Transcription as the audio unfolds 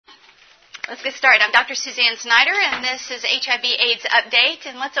Let's get started. I'm Dr. Suzanne Snyder, and this is HIV/AIDS Update,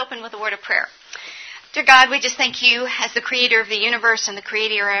 and let's open with a word of prayer. Dear God, we just thank you as the creator of the universe and the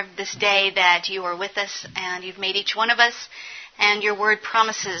creator of this day that you are with us, and you've made each one of us, and your word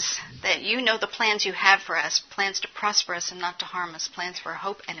promises that you know the plans you have for us, plans to prosper us and not to harm us, plans for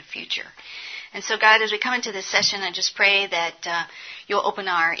hope and a future. And so, God, as we come into this session, I just pray that you'll open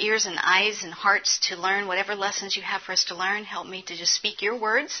our ears and eyes and hearts to learn whatever lessons you have for us to learn. Help me to just speak your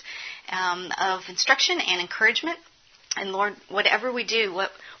words of instruction and encouragement. And, Lord, whatever we do,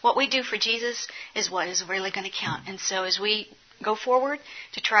 what we do for Jesus is what is really going to count. And so as we go forward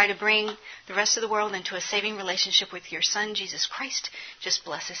to try to bring the rest of the world into a saving relationship with your Son, Jesus Christ, just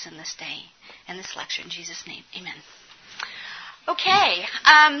bless us in this day and this lecture. In Jesus' name, amen. Okay.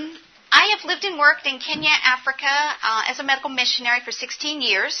 I have lived and worked in Kenya, Africa, as a medical missionary for 16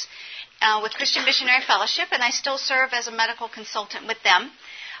 years with Christian Missionary Fellowship, and I still serve as a medical consultant with them.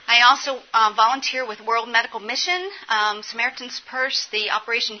 I also volunteer with World Medical Mission, Samaritan's Purse, the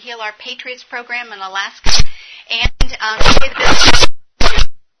Operation Heal Our Patriots program in Alaska, and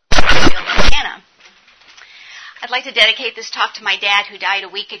Indiana. I'd like to dedicate this talk to my dad, who died a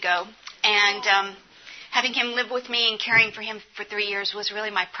week ago, and having him live with me and caring for him for 3 years was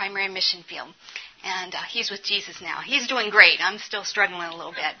really my primary mission field. And he's with Jesus now. He's doing great. I'm still struggling a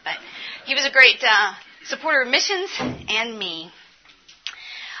little bit, but he was a great supporter of missions and me.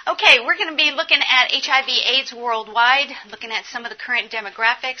 Okay, we're going to be looking at HIV/AIDS worldwide, looking at some of the current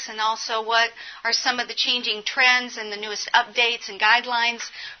demographics and also what are some of the changing trends and the newest updates and guidelines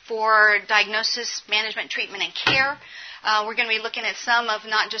for diagnosis, management, treatment, and care. We're going to be looking at some of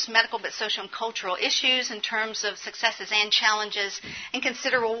not just medical but social and cultural issues in terms of successes and challenges, and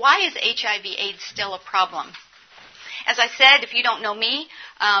consider, well, why is HIV/AIDS still a problem? As I said, if you don't know me,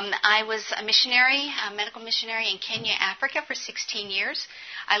 I was a missionary, a medical missionary in Kenya, Africa for 16 years.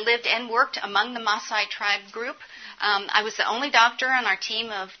 I lived and worked among the Maasai tribe group. I was the only doctor on our team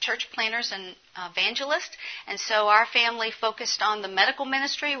of church planners and evangelists, and so our family focused on the medical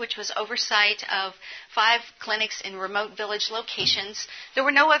ministry, which was oversight of 5 clinics in remote village locations. There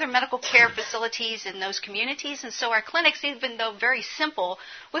were no other medical care facilities in those communities, and so our clinics, even though very simple,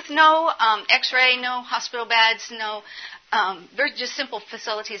 with no x-ray, no hospital beds, no very just simple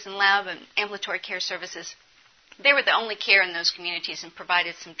facilities and lab and ambulatory care services, they were the only care in those communities and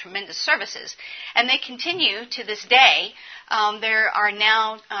provided some tremendous services. And they continue to this day. There are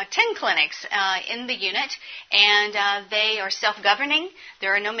now 10 clinics in the unit, and they are self-governing.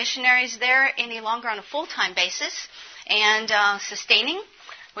 There are no missionaries there any longer on a full-time basis, and sustaining,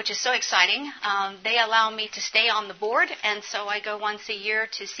 which is so exciting. They allow me to stay on the board, and so I go once a year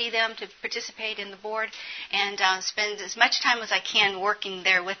to see them, to participate in the board, and spend as much time as I can working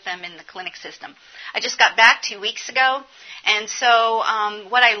there with them in the clinic system. I just got back 2 weeks ago, and so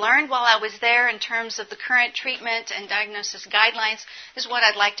what I learned while I was there in terms of the current treatment and diagnosis guidelines is what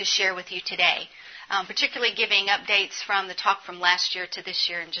I'd like to share with you today, particularly giving updates from the talk from last year to this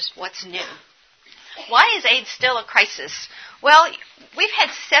year and just what's new. Why is AIDS still a crisis? Well, we've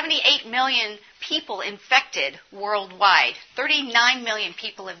had 78 million people infected worldwide. 39 million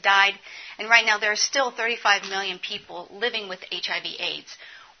people have died, and right now there are still 35 million people living with HIV/AIDS.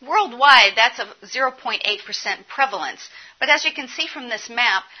 Worldwide, that's a 0.8% prevalence. But as you can see from this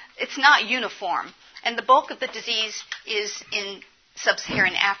map, it's not uniform, and the bulk of the disease is in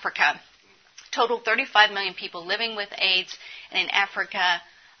sub-Saharan Africa. Total 35 million people living with AIDS, and in Africa,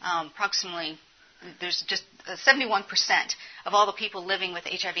 approximately there's just 71% of all the people living with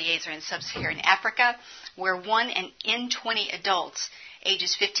HIV/AIDS are in sub-Saharan Africa, where 1 in 20 adults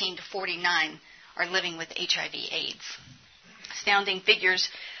ages 15 to 49 are living with HIV/AIDS. Astounding figures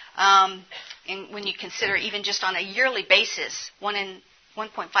when you consider even just on a yearly basis,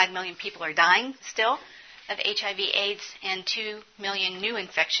 1.5 million people are dying still of HIV/AIDS and 2 million new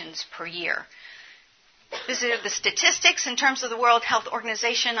infections per year. These are the statistics in terms of the World Health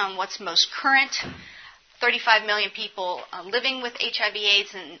Organization on what's most current. 35 million people living with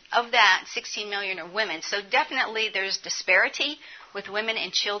HIV/AIDS, and of that, 16 million are women. So definitely there's disparity with women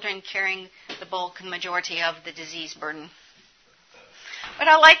and children carrying the bulk and majority of the disease burden. But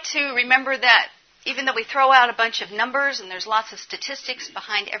I like to remember that even though we throw out a bunch of numbers and there's lots of statistics,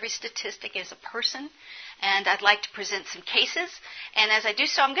 behind every statistic is a person. And I'd like to present some cases. And as I do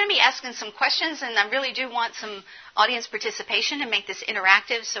so, I'm going to be asking some questions, and I really do want some audience participation to make this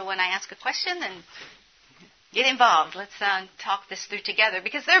interactive. So when I ask a question, then get involved. Let's talk this through together,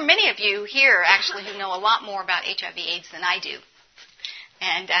 because there are many of you here actually who know a lot more about HIV/AIDS than I do.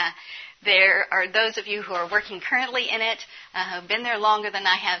 And there are those of you who are working currently in it, who have been there longer than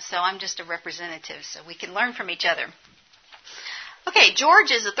I have, so I'm just a representative, so we can learn from each other. Okay,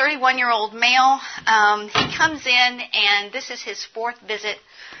 George is a 31-year-old male. He comes in, and this is his fourth visit.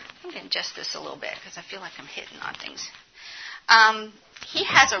 I'm going to adjust this a little bit because I feel like I'm hitting on things. He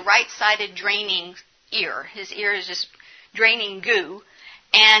has a right-sided draining ear. His ear is just draining goo,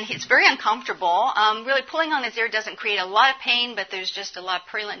 and it's very uncomfortable. Really pulling on his ear doesn't create a lot of pain, but there's just a lot of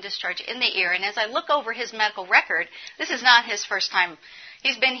purulent discharge in the ear. And as I look over his medical record, this is not his first time.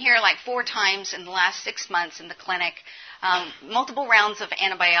 He's been here like 4 times in the last 6 months in the clinic, multiple rounds of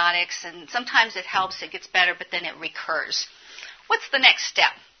antibiotics, and sometimes it helps, it gets better, but then it recurs. What's the next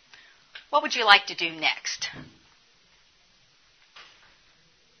step? What would you like to do next?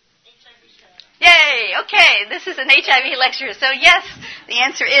 Yay! Okay, this is an HIV lecture. So yes, the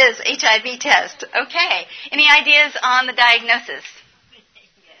answer is HIV test. Okay. Any ideas on the diagnosis?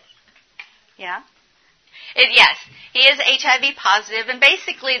 Yeah? Yes, he is HIV positive, and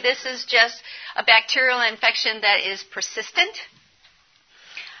basically this is just a bacterial infection that is persistent.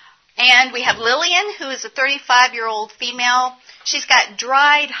 And we have Lillian, who is a 35-year-old female. She's got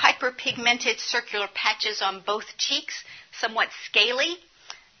dried, hyperpigmented circular patches on both cheeks, somewhat scaly.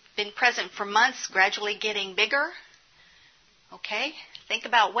 Been present for months, gradually getting bigger. Okay, think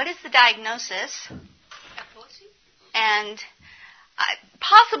about what is the diagnosis? And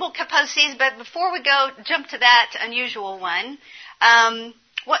possible Kaposi's, but before we jump to that unusual one,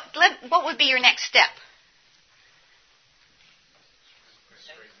 what would be your next step?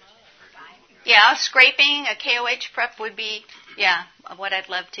 Yeah, scraping, a KOH prep would be, what I'd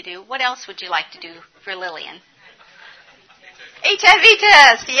love to do. What else would you like to do for Lillian? HIV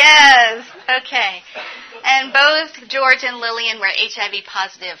test, yes. Okay. And both George and Lillian were HIV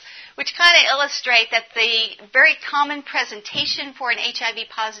positive, which kind of illustrate that the very common presentation for an HIV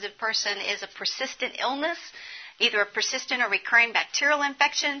positive person is a persistent illness, either a persistent or recurring bacterial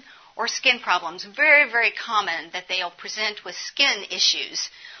infection or skin problems. Very, very common that they'll present with skin issues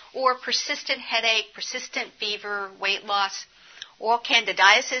or persistent headache, persistent fever, weight loss. Oral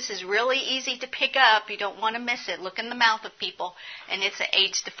candidiasis is really easy to pick up. You don't want to miss it. Look in the mouth of people, and it's an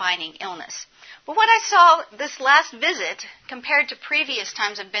AIDS-defining illness. But what I saw this last visit, compared to previous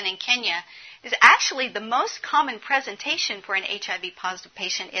times I've been in Kenya, is actually the most common presentation for an HIV-positive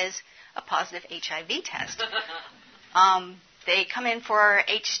patient is a positive HIV test. They come in for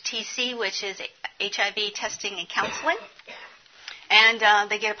HTC, which is HIV testing and counseling, and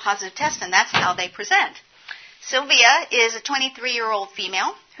they get a positive test, and that's how they present. Sylvia is a 23-year-old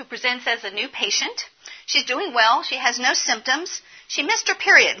female who presents as a new patient. She's doing well. She has no symptoms. She missed her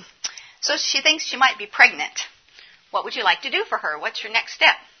period, so she thinks she might be pregnant. What would you like to do for her? What's your next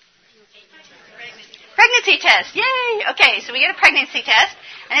step? Pregnancy test. Yay! Okay, so we get a pregnancy test,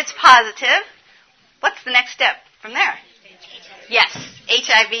 and it's positive. What's the next step from there? Yes,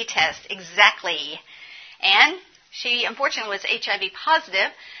 HIV test, exactly. And she, unfortunately, was HIV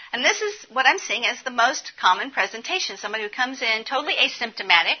positive, and this is what I'm seeing as the most common presentation. Somebody who comes in totally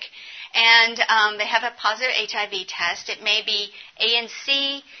asymptomatic, and they have a positive HIV test. It may be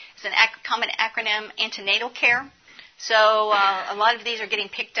ANC, it's a common acronym, antenatal care. So a lot of these are getting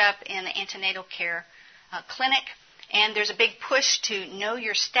picked up in the antenatal care clinic, and there's a big push to know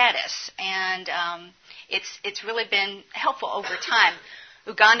your status, and it's really been helpful over time.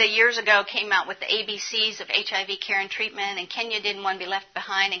 Uganda years ago came out with the ABCs of HIV care and treatment, and Kenya didn't want to be left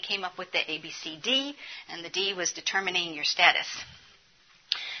behind and came up with the ABCD, and the D was determining your status.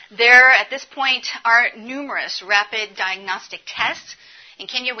 There, at this point, are numerous rapid diagnostic tests. In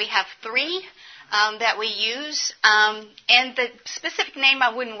Kenya, we have 3 that we use, and the specific name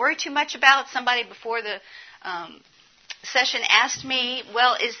I wouldn't worry too much about. Somebody before the session asked me,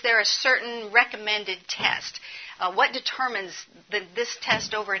 well, is there a certain recommended test? What determines this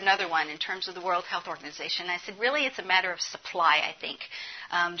test over another one in terms of the World Health Organization? And I said, really, it's a matter of supply, I think.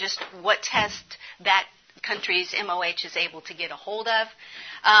 Just what test that country's MOH is able to get a hold of.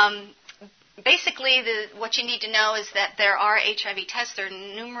 Basically, what you need to know is that there are HIV tests. There are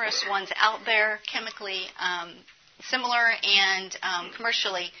numerous ones out there, chemically similar and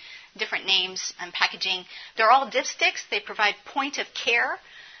commercially different names and packaging. They're all dipsticks. They provide point-of-care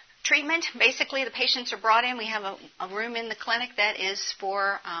treatment. Basically, the patients are brought in. We have a room in the clinic that is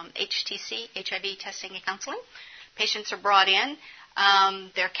for HTC, HIV testing and counseling. Patients are brought in.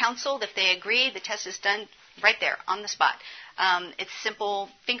 They're counseled. If they agree, the test is done right there on the spot. It's simple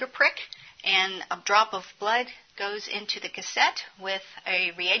finger prick, and a drop of blood goes into the cassette with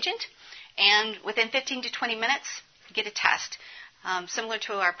a reagent, and within 15 to 20 minutes, you get a test. Similar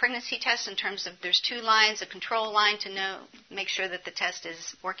to our pregnancy test in terms of there's 2 lines, a control line to make sure that the test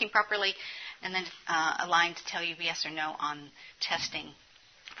is working properly, and then a line to tell you yes or no on testing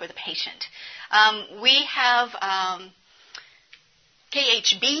for the patient. We have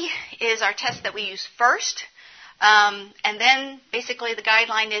KHB is our test that we use first. And then basically the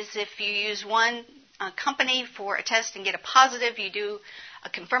guideline is if you use one company for a test and get a positive, you do a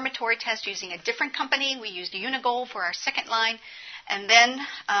confirmatory test using a different company. We used Unigol for our second line. And then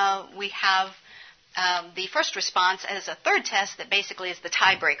we have the first response as a third test that basically is the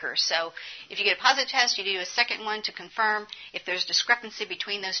tiebreaker. So if you get a positive test, you do a second one to confirm. If there's discrepancy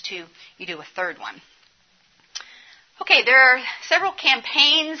between those two, you do a third one. Okay, there are several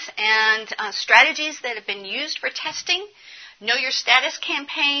campaigns and strategies that have been used for testing. Know Your Status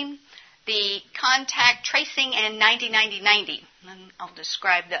campaign, the contact tracing, and 90-90-90. And I'll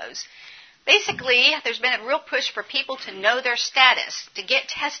describe those. Basically, there's been a real push for people to know their status, to get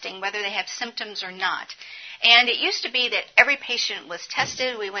testing, whether they have symptoms or not. And it used to be that every patient was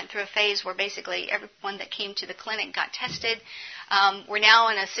tested. We went through a phase where basically everyone that came to the clinic got tested. We're now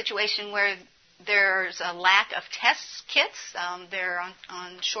in a situation where there's a lack of test kits. They're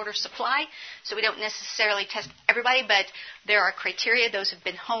on shorter supply, so we don't necessarily test everybody, but there are criteria. Those have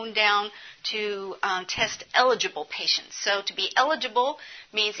been honed down to test eligible patients. So to be eligible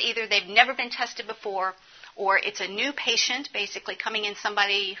means either they've never been tested before, or it's a new patient, basically coming in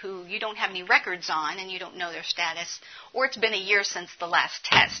somebody who you don't have any records on and you don't know their status, or it's been a year since the last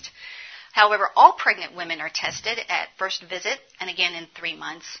test. However, all pregnant women are tested at first visit and again in 3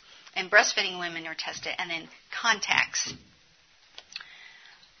 months. And breastfeeding women are tested, and then contacts.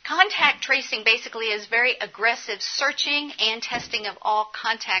 Contact tracing basically is very aggressive searching and testing of all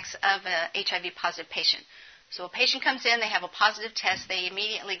contacts of a HIV positive patient. So a patient comes in, they have a positive test, they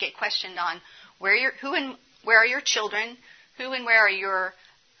immediately get questioned on where are your children, who and where are your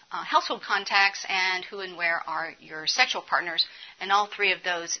household contacts, and who and where are your sexual partners, and all three of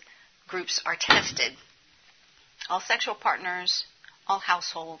those groups are tested. All sexual partners, all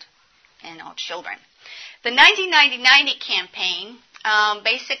household, and all children. The 90-90-90 campaign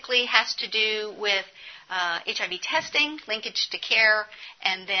basically has to do with HIV testing, linkage to care,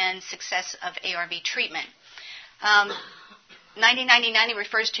 and then success of ARV treatment. 90-90-90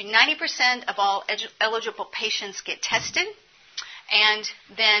 refers to 90% of all eligible patients get tested, and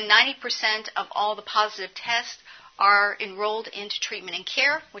then 90% of all the positive tests are enrolled into treatment and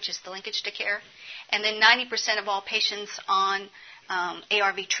care, which is the linkage to care, and then 90% of all patients on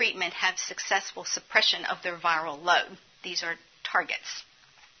ARV treatment have successful suppression of their viral load. These are targets.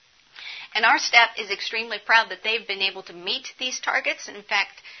 And our staff is extremely proud that they've been able to meet these targets. In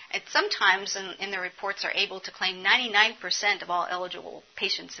fact, sometimes in their reports are able to claim 99% of all eligible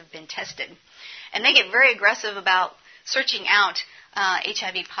patients have been tested. And they get very aggressive about searching out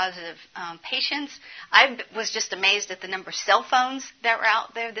HIV positive patients. I was just amazed at the number of cell phones that were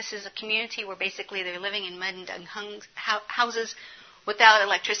out there. This is a community where basically they're living in mud and dung houses without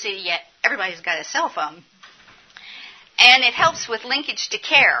electricity, yet everybody's got a cell phone. And it helps with linkage to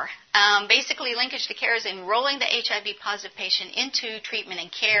care. Basically, linkage to care is enrolling the HIV positive patient into treatment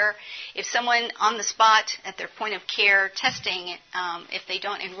and care. If someone on the spot at their point of care testing, if they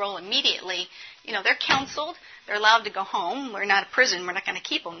don't enroll immediately, they're counseled. They're allowed to go home. We're not a prison. We're not going to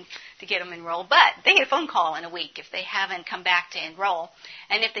keep them to get them enrolled. But they get a phone call in a week if they haven't come back to enroll.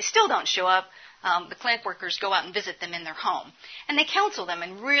 And if they still don't show up, the clinic workers go out and visit them in their home. And they counsel them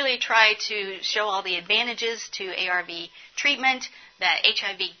and really try to show all the advantages to ARV treatment, that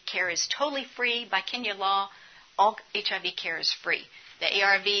HIV care is totally free. By Kenya law, all HIV care is free. The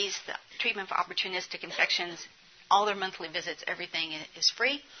ARVs, the treatment for opportunistic infections, all their monthly visits, everything is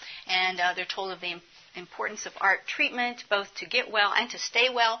free. And they're told of the importance of ART treatment, both to get well and to stay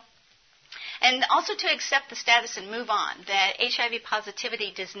well. And also to accept the status and move on, that HIV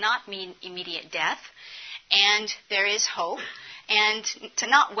positivity does not mean immediate death, and there is hope, and to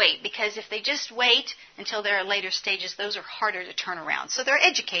not wait, because if they just wait until there are later stages, those are harder to turn around. So they're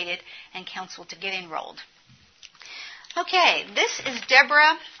educated and counseled to get enrolled. Okay, this is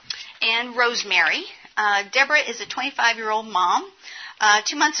Deborah and Rosemary. Deborah is a 25-year-old mom.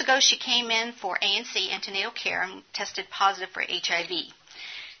 2 months ago, she came in for ANC, antenatal care, and tested positive for HIV.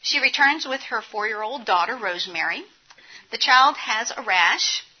 She returns with her 4-year-old daughter, Rosemary. The child has a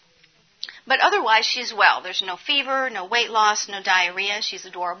rash, but otherwise she's well. There's no fever, no weight loss, no diarrhea. She's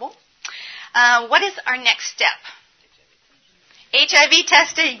adorable. What is our next step? HIV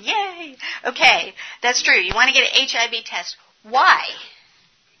testing. Yay! Okay, that's true. You want to get an HIV test. Why?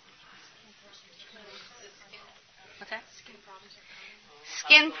 What's that?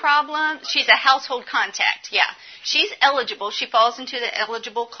 Skin problems. She's a household contact. Yeah. She's eligible. She falls into the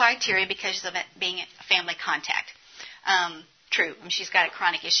eligible criteria because of it being a family contact. True. And she's got a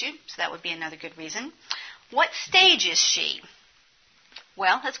chronic issue, so that would be another good reason. What stage is she?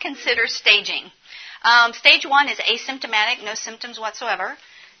 Well, let's consider staging. Stage 1 is asymptomatic, no symptoms whatsoever.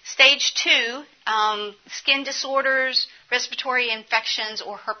 Stage 2, skin disorders, respiratory infections,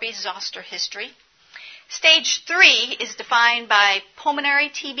 or herpes zoster history. Stage 3 is defined by pulmonary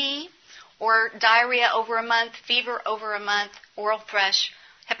TB or diarrhea over a month, fever over a month, oral thrush,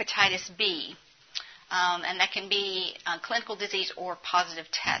 hepatitis B. And that can be clinical disease or positive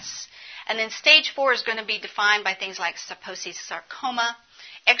tests. And then stage 4 is going to be defined by things like Kaposi's sarcoma,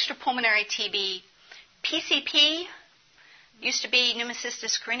 extrapulmonary TB, PCP, used to be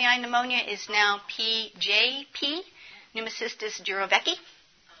pneumocystis carinii pneumonia, is now PJP, pneumocystis jirovecii.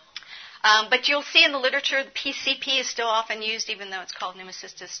 But you'll see in the literature the PCP is still often used, even though it's called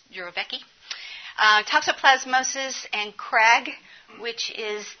pneumocystis jirovecii. Toxoplasmosis and CRAG, which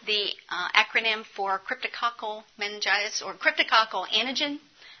is the acronym for cryptococcal meningitis or cryptococcal antigen,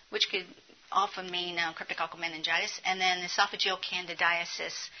 which could often mean cryptococcal meningitis. And then esophageal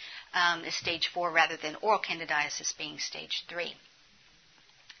candidiasis is stage 4 rather than oral candidiasis being stage 3.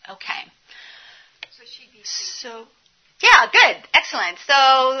 Okay. So she'd be yeah, good. Excellent. So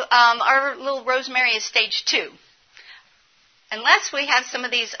our little Rosemary is stage 2. Unless we have some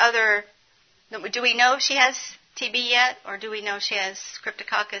of these other, do we know if she has TB yet? Or do we know if she has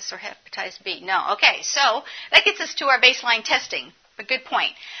cryptococcus or hepatitis B? No. Okay, so that gets us to our baseline testing. A good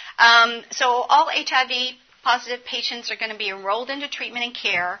point. So all HIV positive patients are going to be enrolled into treatment and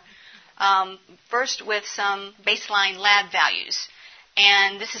care, first with some baseline lab values.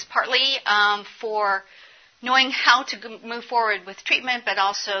 And this is partly for knowing how to move forward with treatment, but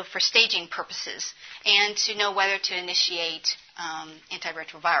also for staging purposes and to know whether to initiate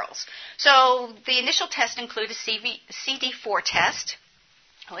antiretrovirals. So the initial tests include a CD4 test,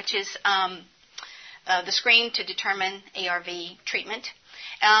 which is the screen to determine ARV treatment.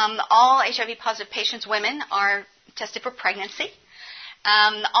 All HIV-positive patients, women, are tested for pregnancy.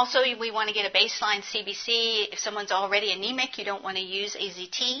 Also, we want to get a baseline CBC. If someone's already anemic, you don't want to use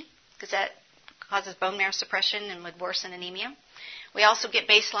AZT because that causes bone marrow suppression and would worsen anemia. We also get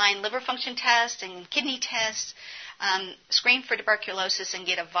baseline liver function tests and kidney tests, screen for tuberculosis, and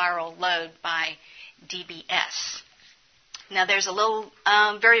get a viral load by DBS. Now, there's a little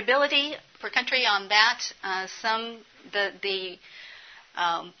variability per country on that. The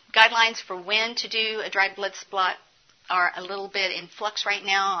guidelines for when to do a dried blood spot are a little bit in flux right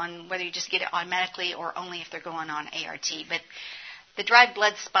now on whether you just get it automatically or only if they're going on ART. But the dried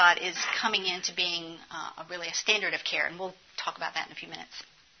blood spot is coming into being really a standard of care, and we'll talk about that in a few minutes.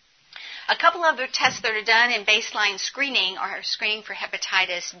 A couple other tests that are done in baseline screening are screening for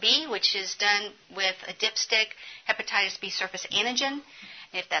hepatitis B, which is done with a dipstick hepatitis B surface antigen.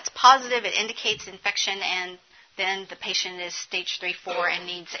 If that's positive, it indicates infection, and then the patient is stage 3, 4, and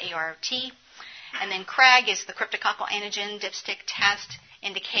needs ART. And then CRAG is the cryptococcal antigen dipstick test,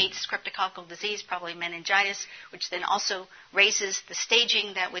 indicates cryptococcal disease, probably meningitis, which then also raises the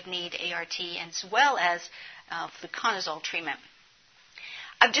staging that would need ART as well as fluconazole treatment.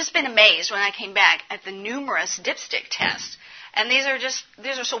 I've just been amazed when I came back at the numerous dipstick tests. And these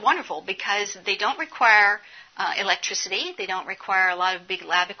are so wonderful because they don't require electricity, they don't require a lot of big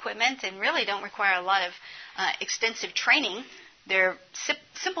lab equipment, and really don't require a lot of extensive training. They're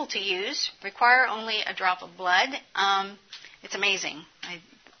simple to use, require only a drop of blood. It's amazing.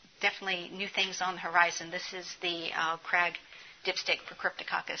 Definitely new things on the horizon. This is the CRAG dipstick for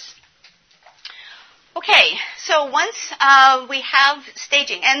cryptococcus. Okay, so once we have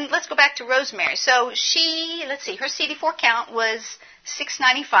staging, and let's go back to Rosemary. So her CD4 count was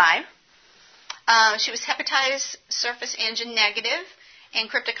 695. She was hepatitis surface antigen negative and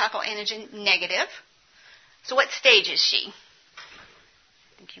cryptococcal antigen negative. So what stage is she?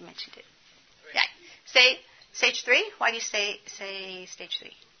 I think you mentioned it. Yeah. Say stage 3? Why do you say stage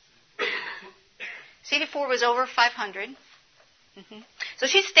 3? CD4 was over 500. Mm-hmm. So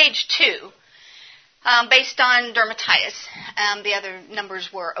she's stage 2. Based on dermatitis. The other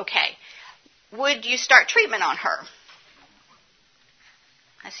numbers were okay. Would you start treatment on her?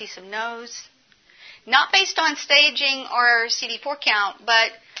 I see some no's. Not based on staging or CD4 count,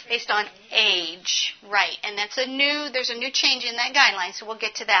 but based on age. Right. And there's a new change in that guideline, so we'll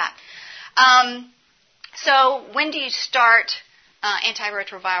get to that. So when do you start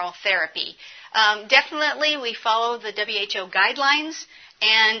antiretroviral therapy? Definitely we follow the WHO guidelines,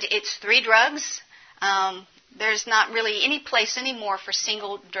 and it's 3 drugs. There's not really any place anymore for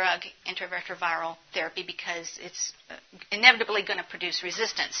single drug antiretroviral therapy because it's inevitably going to produce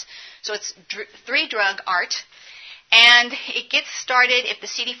resistance. So it's 3 drug ART, and it gets started if the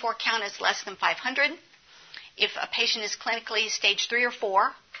CD4 count is less than 500, if a patient is clinically stage 3 or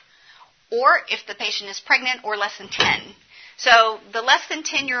 4, or if the patient is pregnant or less than 10. So the less than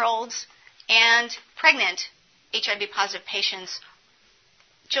 10-year-olds and pregnant HIV-positive patients,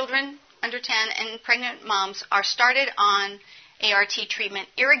 children under 10 and pregnant moms are started on ART treatment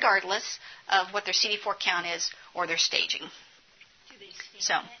irregardless of what their CD4 count is or their staging. Do they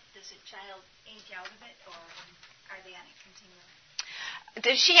stay on it? Does a child age out of it, or are they on it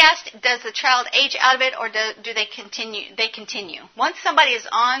continually? She asked, does the child age out of it, or do they continue? They continue. Once somebody is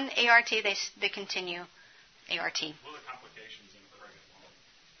on ART, they continue ART. What are the complications in a pregnant woman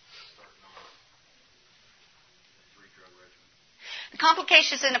starting on a 3-drug regimen? The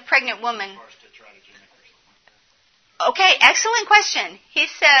complications in a pregnant woman. As far as teratogenic or something like that? Okay, excellent question. He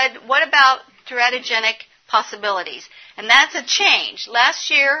said, what about teratogenic possibilities? And that's a change.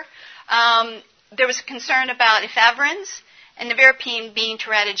 Last year, there was a concern about efavirenz and nevirapine being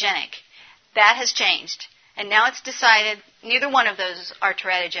teratogenic. That has changed. And now it's decided neither one of those are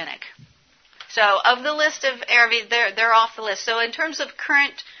teratogenic. So of the list of ARVs, they're off the list. So in terms of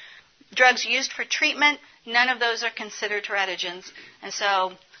current drugs used for treatment, none of those are considered teratogens. And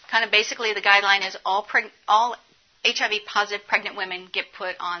so kind of basically the guideline is all HIV-positive pregnant women get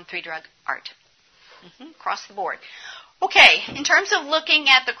put on 3-drug ART. Across the board. Okay, in terms of looking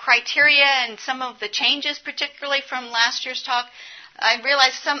at the criteria and some of the changes, particularly from last year's talk, I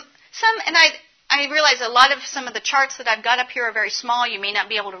realized I realize a lot of some of the charts that I've got up here are very small. You may not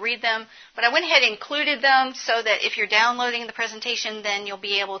be able to read them, but I went ahead and included them so that if you're downloading the presentation, then you'll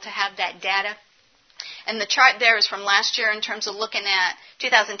be able to have that data. And the chart there is from last year in terms of looking at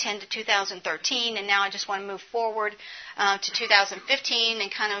 2010 to 2013, and now I just want to move forward to 2015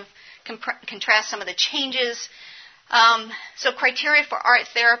 and kind of contrast some of the changes. So criteria for ART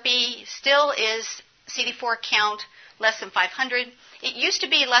therapy still is CD4 count less than 500. It used to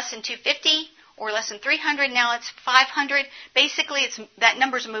be less than 250 or less than 300. Now it's 500. Basically, that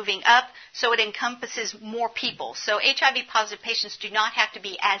number's moving up, so it encompasses more people. So HIV-positive patients do not have to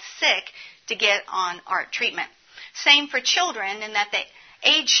be as sick to get on ART treatment. Same for children in that the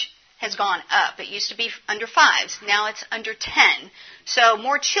age has gone up. It used to be under 5s. Now it's under 10. So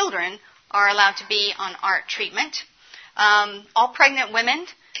more children are allowed to be on ART treatment. All pregnant women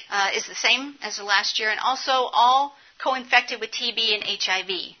is the same as the last year, and also all co-infected with TB and HIV.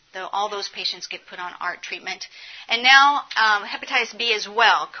 All those patients get put on ART treatment. And now hepatitis B as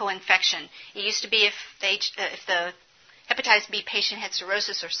well, co-infection. It used to be if the hepatitis B patient had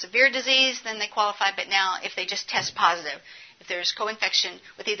cirrhosis or severe disease, then they qualify, but now if they just test positive, if there's co-infection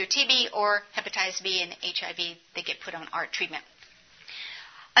with either TB or hepatitis B and HIV, they get put on ART treatment.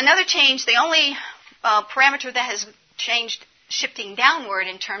 Another change, the only parameter that has changed, shifting downward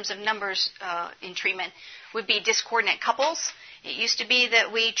in terms of numbers in treatment, would be discordant couples. It used to be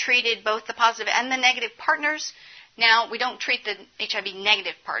that we treated both the positive and the negative partners. Now we don't treat the HIV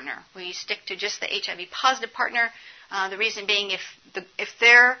negative partner. We stick to just the HIV positive partner. The reason being if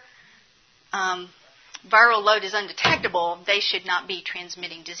their viral load is undetectable, they should not be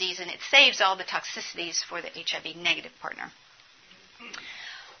transmitting disease, and it saves all the toxicities for the HIV negative partner.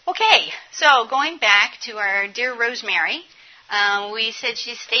 Okay, so going back to our dear Rosemary, we said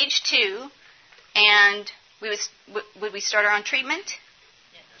she's stage 2, and would we start her on treatment?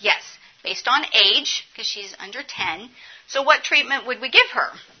 Yes, based on age, because she's under 10. So what treatment would we give her?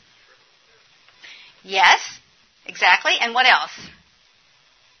 Yes, exactly. And what else?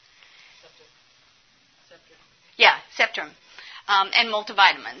 Yeah, Septrum, and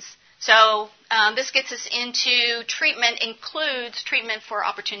multivitamins. So this gets us into treatment, includes treatment for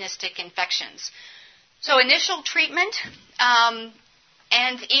opportunistic infections. So initial treatment,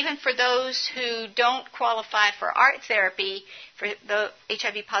 and even for those who don't qualify for ART therapy, for the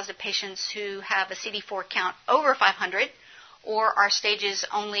HIV-positive patients who have a CD4 count over 500 or are stages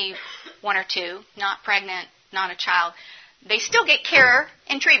only 1 or 2, not pregnant, not a child, they still get care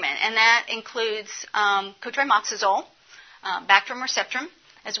and treatment, and that includes cotrimoxazole, Bactrim or Septrum,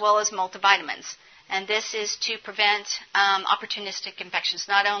 as well as multivitamins. And this is to prevent opportunistic infections,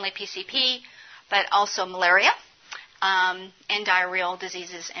 not only PCP, but also malaria and diarrheal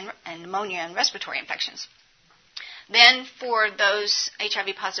diseases and pneumonia and respiratory infections. Then for those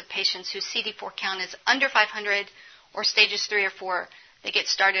HIV-positive patients whose CD4 count is under 500 or stages 3 or 4, they get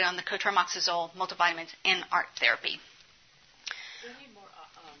started on the cotrimoxazole, multivitamins, and ART therapy. Do they need more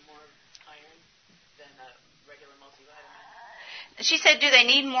iron than a regular multivitamin? She said, do they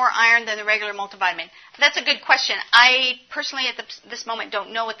need more iron than the regular multivitamin? That's a good question. I personally, at this moment,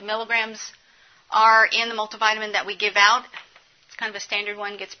 don't know what the milligrams are in the multivitamin that we give out. It's kind of a standard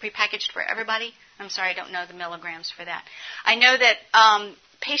one, gets prepackaged for everybody. I'm sorry, I don't know the milligrams for that. I know that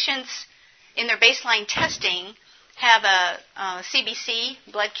patients in their baseline testing have a CBC,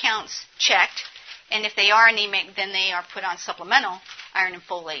 blood counts checked, and if they are anemic, then they are put on supplemental iron and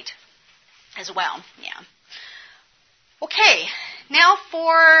folate as well. Yeah. Okay, now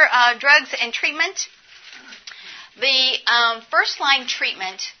for drugs and treatment. The first-line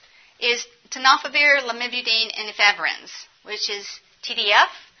treatment is tenofovir, lamivudine, and efavirenz, which is TDF,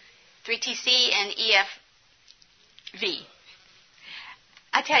 3TC, and EFV.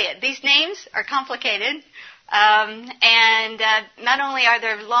 I tell you, these names are complicated, and not only are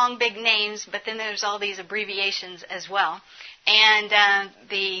there long, big names, but then there's all these abbreviations as well. And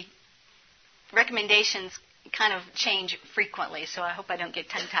the recommendations kind of change frequently, so I hope I don't get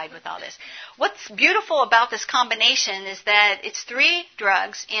tongue-tied with all this. What's beautiful about this combination is that it's 3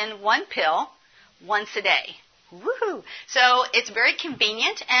 drugs in 1 pill once a day. Woohoo! So it's very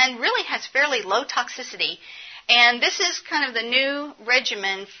convenient and really has fairly low toxicity. And this is kind of the new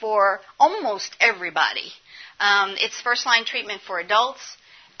regimen for almost everybody. It's first-line treatment for adults.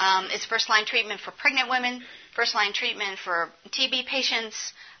 It's first-line treatment for pregnant women, first-line treatment for TB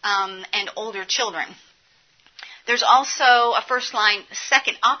patients, and older children. There's also a first-line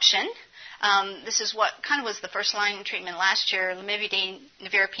second option. This is what kind of was the first-line treatment last year, lamivudine,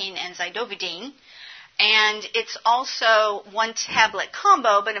 nevirapine, and zidovudine. And it's also 1 tablet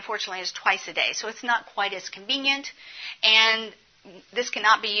combo, but unfortunately it's twice a day. So it's not quite as convenient. And this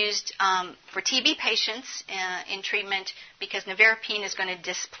cannot be used for TB patients in treatment because nevirapine is going to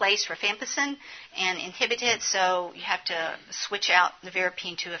displace rifampicin and inhibit it. So you have to switch out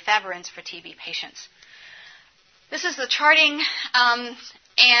nevirapine to efavirenz for TB patients. This is the charting,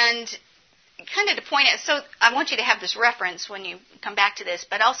 and kind of to point out, so I want you to have this reference when you come back to this,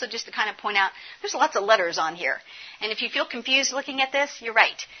 but also just to kind of point out, there's lots of letters on here. And if you feel confused looking at this, you're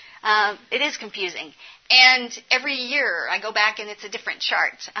right. It is confusing. And every year I go back and it's a different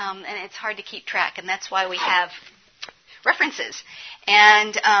chart, and it's hard to keep track, and that's why we have references.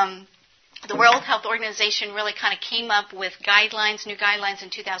 And the World Health Organization really kind of came up with guidelines, new guidelines in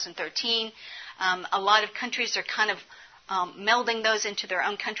 2013. A lot of countries are kind of melding those into their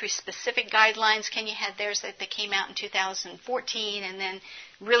own country-specific guidelines. Kenya had theirs that they came out in 2014 and then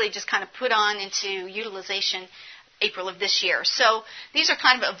really just kind of put on into utilization April of this year. So these are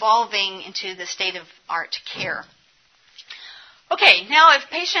kind of evolving into the state-of-art care. Okay, now if a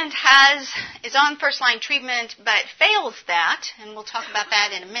patient is on first-line treatment but fails that, and we'll talk about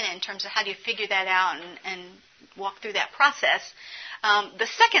that in a minute in terms of how do you figure that out and walk through that process, the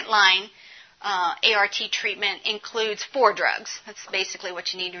second-line ART treatment includes 4 drugs. That's basically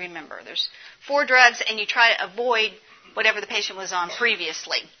what you need to remember. There's 4 drugs, and you try to avoid whatever the patient was on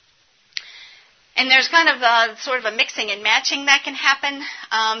previously. And there's kind of sort of a mixing and matching that can happen.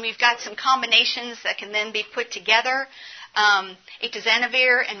 You've got some combinations that can then be put together.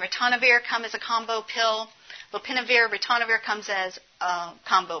 Atazanavir and ritonavir come as a combo pill. Lopinavir, ritonavir comes as a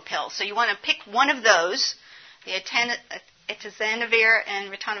combo pill. So you want to pick one of those, the atazanavir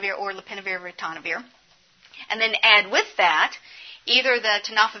and ritonavir or lopinavir, ritonavir, and then add with that either the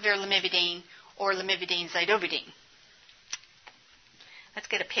tenofovir, lamivudine, or lamivudine, zidovudine. Let's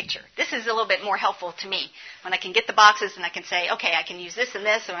get a picture. This is a little bit more helpful to me when I can get the boxes and I can say, okay, I can use this and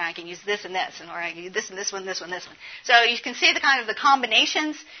this, or I can use this and this, or I can use this and this one, this one, this one. So you can see the kind of the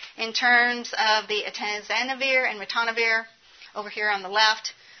combinations in terms of the atazanavir and ritonavir over here on the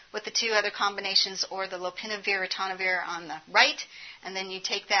left, with the 2 other combinations, or the lopinavir, ritonavir on the right, and then you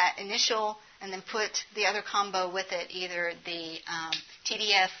take that initial and then put the other combo with it, either the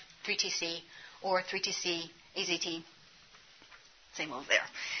TDF, 3TC, or 3TC, AZT. Same over there.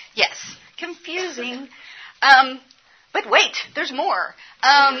 Yes, confusing. But wait, there's more.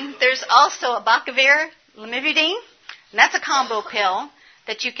 There's also abacavir, lamivudine, and that's a combo pill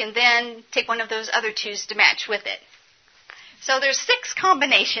that you can then take one of those other 2s to match with it. So there's 6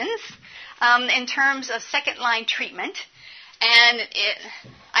 combinations in terms of second-line treatment. And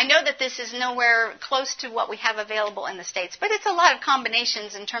I know that this is nowhere close to what we have available in the States, but it's a lot of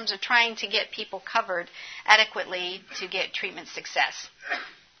combinations in terms of trying to get people covered adequately to get treatment success.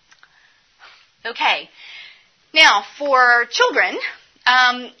 Okay. Now, for children,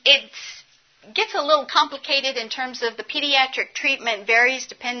 it gets a little complicated in terms of the pediatric treatment varies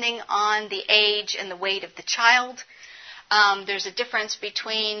depending on the age and the weight of the child. There's a difference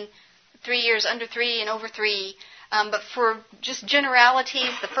between 3 years, under 3, and over 3. But for just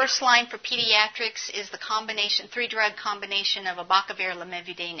generalities, the first line for pediatrics is the combination, 3-drug combination of abacavir,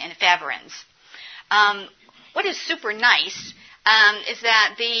 lamivudine, and efavirenz. What is super nice is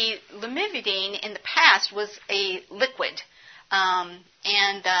that the lamivudine in the past was a liquid.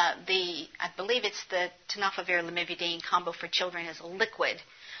 And I believe it's the tenofovir lamivudine combo for children is a liquid,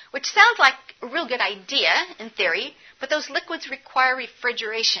 which sounds like a real good idea in theory, but those liquids require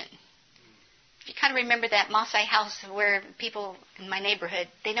refrigeration. if you kind of remember that Maasai house where people in my neighborhood,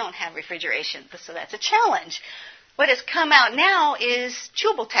 they don't have refrigeration, so that's a challenge. What has come out now is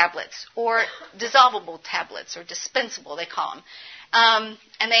chewable tablets or dissolvable tablets or dispensable, they call them.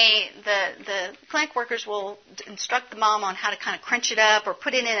 And the clinic workers will instruct the mom on how to kind of crunch it up or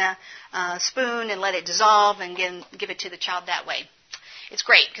put it in a spoon and let it dissolve and give it to the child that way. It's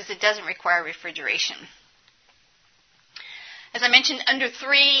great because it doesn't require refrigeration. As I mentioned, under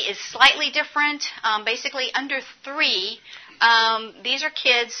 3 is slightly different. Basically, under 3, these are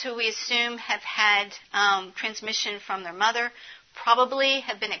kids who we assume have had transmission from their mother, probably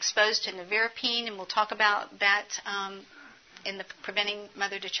have been exposed to nevirapine, and we'll talk about that in the preventing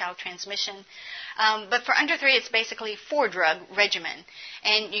mother-to-child transmission. But for under 3, it's basically 4-drug regimen.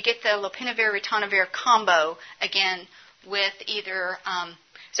 And you get the lopinavir-ritonavir combo, again, with either,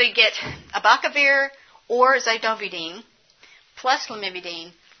 so you get abacavir or zidovudine, plus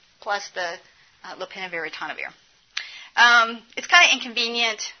lamivudine, plus the lopinavir-ritonavir. It's kind of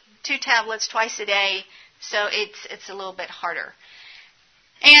inconvenient, 2 tablets twice a day, so it's a little bit harder.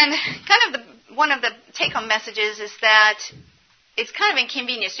 And kind of one of the take-home messages is that it's kind of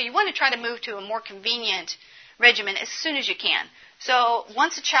inconvenient, so you want to try to move to a more convenient regimen as soon as you can. So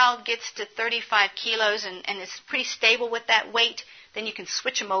once a child gets to 35 kilos and is pretty stable with that weight, then you can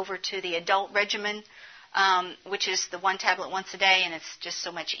switch them over to the adult regimen, which is the 1 tablet once a day, and it's just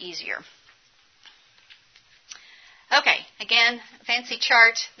so much easier. Okay, again, a fancy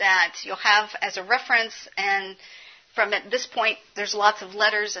chart that you'll have as a reference, and from at this point, there's lots of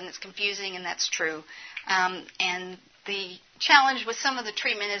letters, and it's confusing, and that's true. And the challenge with some of the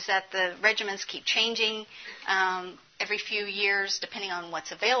treatment is that the regimens keep changing every few years, depending on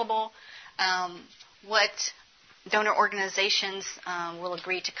what's available, what donor organizations will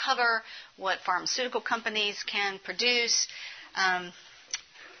agree to cover, what pharmaceutical companies can produce,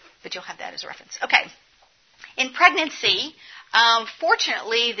 but you'll have that as a reference. Okay. In pregnancy,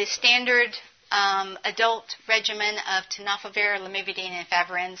 fortunately, the standard adult regimen of tenofovir, lamivudine, and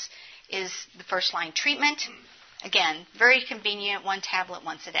efavirenz is the first-line treatment. Again, very convenient, 1 tablet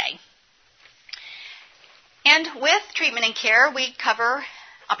once a day. And with treatment and care, we cover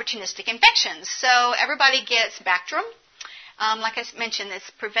opportunistic infections. So everybody gets Bactrim. Like I mentioned, it's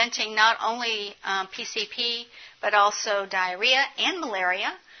preventing not only PCP, but also diarrhea and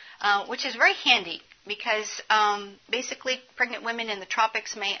malaria, which is very handy because basically pregnant women in the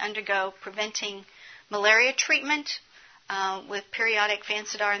tropics may undergo preventing malaria treatment with periodic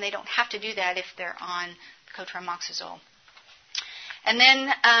Fansidar, and they don't have to do that if they're on cotrimoxazole. And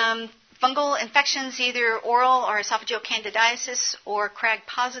then fungal infections, either oral or esophageal candidiasis or CRAG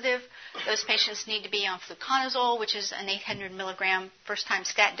positive, those patients need to be on fluconazole, which is an 800 milligram first-time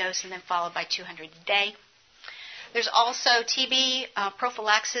stat dose, and then followed by 200 a day. There's also TB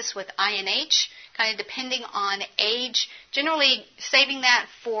prophylaxis with INH, kind of depending on age, generally saving that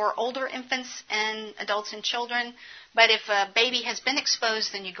for older infants and adults and children. But if a baby has been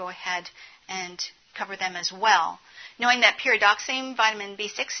exposed, then you go ahead and cover them as well. Knowing that pyridoxine, vitamin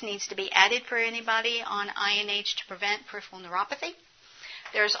B6, needs to be added for anybody on INH to prevent peripheral neuropathy.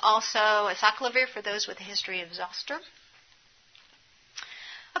 There's also acyclovir for those with a history of zoster.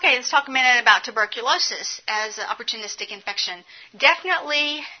 Okay, let's talk a minute about tuberculosis as an opportunistic infection.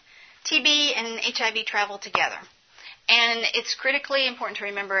 Definitely TB and HIV travel together. And it's critically important to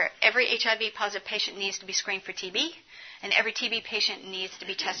remember every HIV positive patient needs to be screened for TB, and every TB patient needs to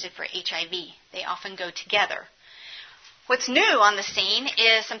be tested for HIV. They often go together. What's new on the scene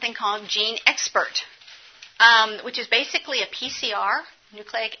is something called Gene Expert, which is basically a PCR,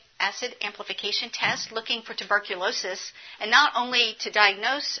 nucleic acid amplification test, looking for tuberculosis, and not only to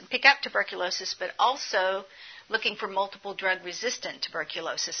diagnose and pick up tuberculosis, but also looking for multiple drug-resistant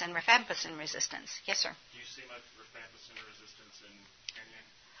tuberculosis and rifampicin resistance. Yes, sir? Do you see much rifampicin resistance in Kenya?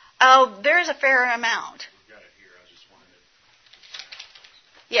 Oh, there's a fair amount. We've got it here. I just wanted it.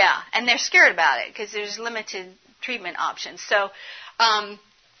 Yeah, and they're scared about it because there's limited treatment options. So, So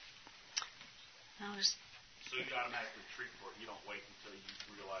you automatically treat for it. You don't wait until you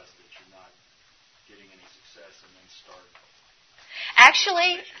realize that you're not getting any success and then start.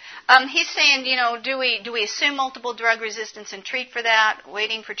 Actually, he's saying, do we assume multiple drug resistance and treat for that,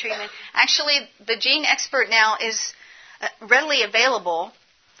 waiting for treatment? Actually, the Gene Expert now is readily available,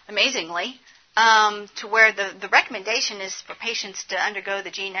 amazingly, to where the recommendation is for patients to undergo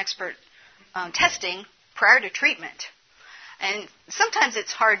the Gene Expert testing prior to treatment. And sometimes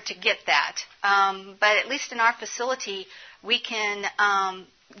it's hard to get that, but at least in our facility, we can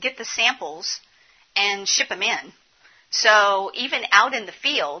get the samples and ship them in. So even out in the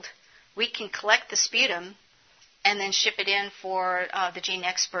field, we can collect the sputum and then ship it in for the gene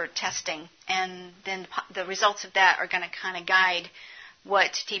expert testing. And then the results of that are going to kind of guide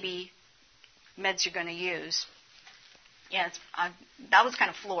what TB meds you're going to use. Yeah, I was kind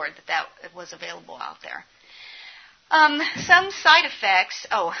of floored that was available out there. Some side effects.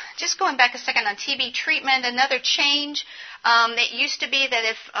 Oh, just going back a second on TB treatment, another change. It used to be that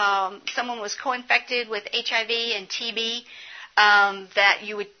if someone was co-infected with HIV and TB, that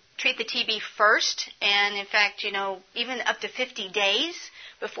you would treat the TB first, and in fact, even up to 50 days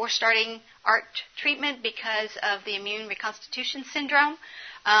before starting ART treatment because of the immune reconstitution syndrome.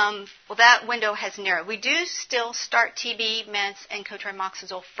 Well, that window has narrowed. We do still start TB meds and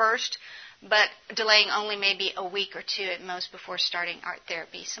cotrimoxazole first, but delaying only maybe a week or two at most before starting ART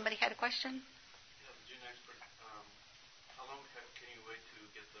therapy. Somebody had a question? Yeah, the gene expert, how long can you wait to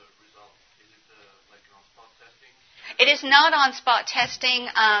get the result? Is it like on spot testing? It is not on spot testing.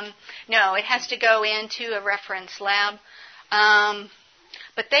 No, it has to go into a reference lab.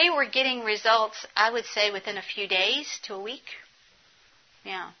 But they were getting results, I would say, within a few days to a week.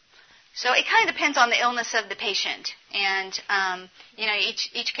 Yeah. So it kind of depends on the illness of the patient. And,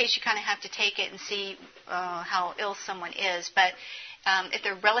 each case you kind of have to take it and see how ill someone is. But if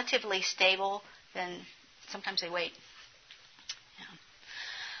they're relatively stable, then sometimes they wait.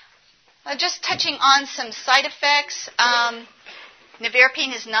 Just touching on some side effects.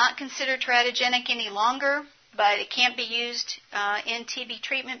 Nevirapine is not considered teratogenic any longer, but it can't be used in TB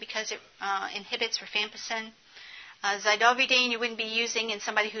treatment because it inhibits rifampicin. Zidovudine you wouldn't be using in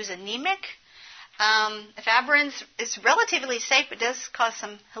somebody who's anemic. Efavirenz is relatively safe, but does cause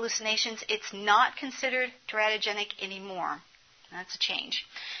some hallucinations. It's not considered teratogenic anymore. That's a change.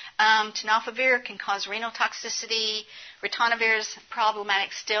 Tenofovir can cause renal toxicity. Ritonavir is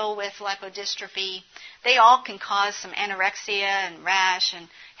problematic still with lipodystrophy. They all can cause some anorexia and rash and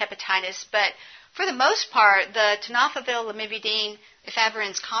hepatitis, but for the most part, the tenofovir, lamivudine,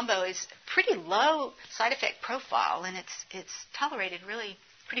 efavirenz combo is pretty low side effect profile, and it's tolerated really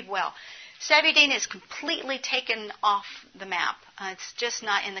pretty well. Savudine is completely taken off the map. It's just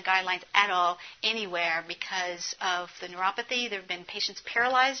not in the guidelines at all anywhere because of the neuropathy. There have been patients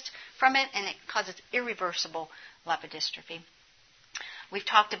paralyzed from it, and it causes irreversible lipodystrophy. We've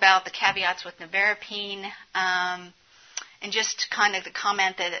talked about the caveats with nevirapine, and just kind of the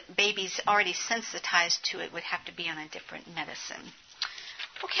comment that babies already sensitized to it would have to be on a different medicine.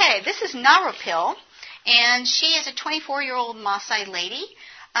 Okay, this is Naropil, and she is a 24-year-old Maasai lady.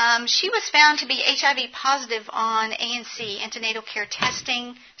 She was found to be HIV positive on ANC, antenatal care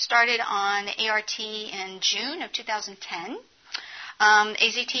testing, started on ART in June of 2010,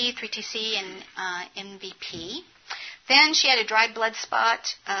 AZT, 3TC, and MVP. Then she had a dried blood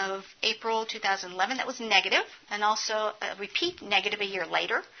spot of April 2011 that was negative, and also a repeat negative a year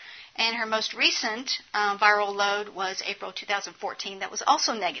later. And her most recent viral load was April 2014 that was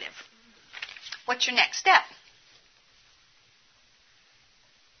also negative. What's your next step?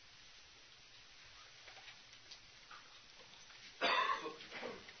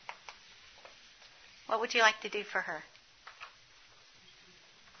 What would you like to do for her?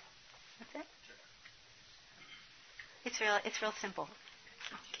 What's it? It's real simple.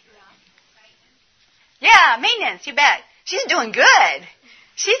 Yeah, maintenance, you bet. She's doing good.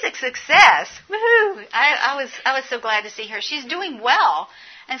 She's a success. Woohoo! I was so glad to see her. She's doing well.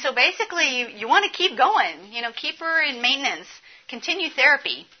 And so basically you want to keep going. Keep her in maintenance. Continue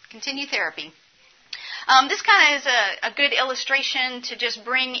therapy. This kind of is a good illustration to just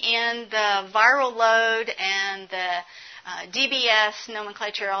bring in the viral load and the DBS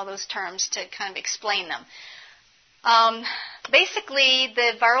nomenclature, all those terms, to kind of explain them. Basically,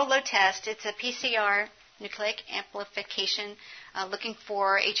 the viral load test, it's a PCR, nucleic amplification, looking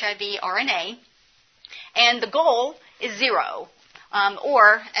for HIV RNA, and the goal is 0,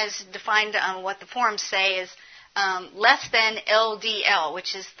 or as defined on what the forms say is less than LDL,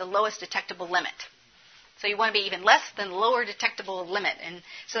 which is the lowest detectable limit. So you want to be even less than the lower detectable limit, and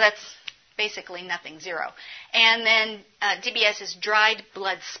so that's basically nothing, 0. And then DBS is dried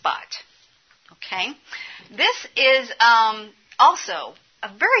blood spot. Okay, this is also a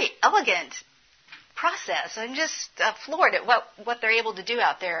very elegant process. I'm just floored at what they're able to do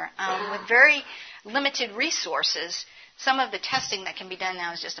out there with very limited resources. Some of the testing that can be done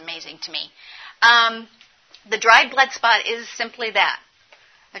now is just amazing to me. The dried blood spot is simply that,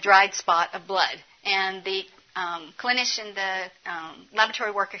 a dried spot of blood. And the clinician, the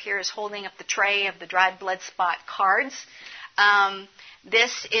laboratory worker here is holding up the tray of the dried blood spot cards.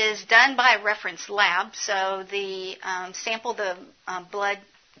 This is done by a reference lab, so the sample, the blood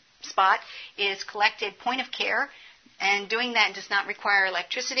spot, is collected point of care And doing that does not require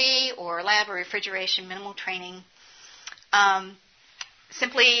electricity or lab or refrigeration, minimal training.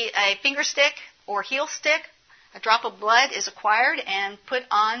 Simply a finger stick or heel stick, a drop of blood is acquired and put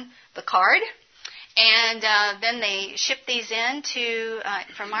on the card. And then they ship these in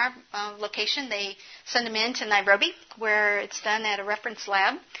from our location. They send them in to Nairobi, where it's done at a reference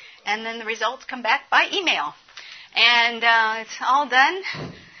lab. And then the results come back by email. And it's all done.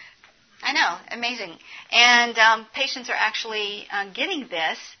 I know, amazing. And patients are actually getting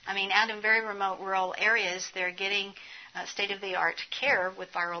this. I mean, out in very remote rural areas, they're getting state-of-the-art care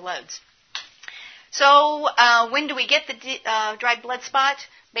with viral loads. So when do we get the dried blood spot?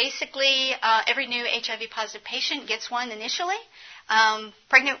 Basically, every new HIV-positive patient gets one initially.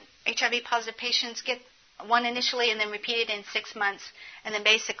 Pregnant HIV-positive patients get one initially and then repeated in 6 months. And then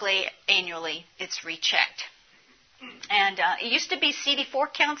basically, annually, it's rechecked. And it used to be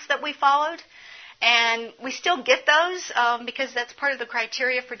CD4 counts that we followed. And we still get those because that's part of the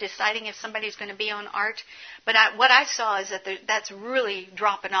criteria for deciding if somebody's going to be on ART. But what I saw is that that's really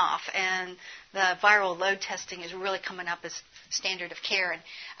dropping off, and the viral load testing is really coming up as standard of care.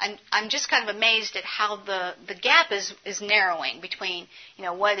 And I'm just kind of amazed at how the gap is narrowing between,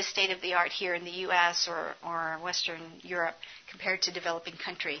 what is state of the art here in the U.S. or Western Europe compared to developing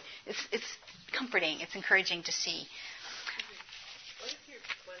country. It's comforting. It's encouraging to see. What if your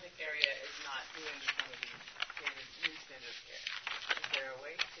clinic area is not doing some of these new standard of care? Is there a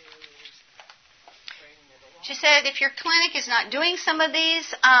way to bring it along? She said if your clinic is not doing some of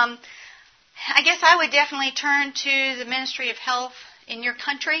these, I guess I would definitely turn to the Ministry of Health in your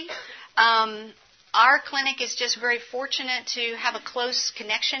country. Our clinic is just very fortunate to have a close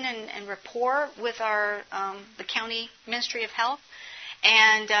connection and rapport with the county Ministry of Health.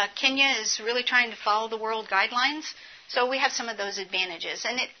 And Kenya is really trying to follow the world guidelines. So we have some of those advantages.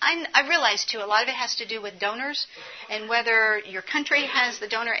 And I realize, too, a lot of it has to do with donors and whether your country has the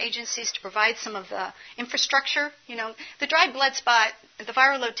donor agencies to provide some of the infrastructure. The dried blood spot, the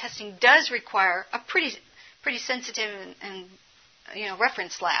viral load testing does require a pretty sensitive and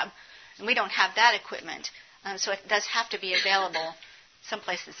reference lab. And we don't have that equipment. So it does have to be available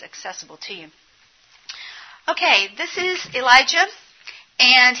someplace that's accessible to you. Okay, this is Elijah.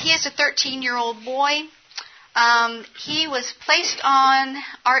 And he is a 13-year-old boy. He was placed on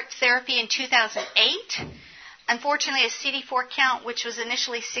ART therapy in 2008. Unfortunately, his CD4 count, which was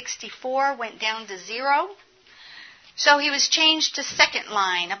initially 64, went down to 0. So he was changed to second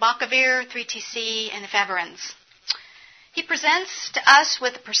line, abacavir, 3TC, and efavirenz. He presents to us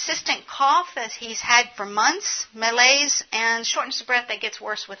with a persistent cough that he's had for months, malaise, and shortness of breath that gets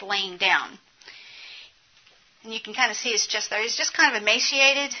worse with laying down. And you can kind of see his chest there. He's just kind of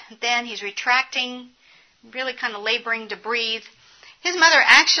emaciated. Then he's retracting, really kind of laboring to breathe. His mother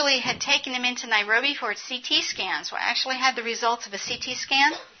actually had taken him into Nairobi for a CT scan. So I actually had the results of a CT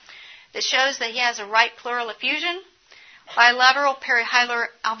scan that shows that he has a right pleural effusion, bilateral perihilar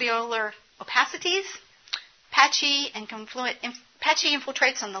alveolar opacities, patchy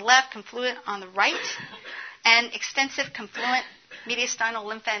infiltrates on the left, confluent on the right, and extensive confluent mediastinal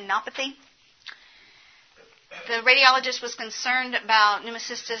lymphadenopathy. The radiologist was concerned about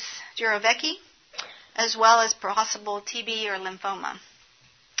pneumocystis jirovecii, as well as possible TB or lymphoma.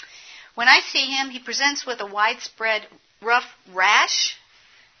 When I see him, he presents with a widespread rough rash.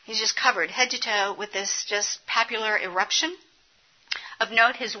 He's just covered head to toe with this just papular eruption. Of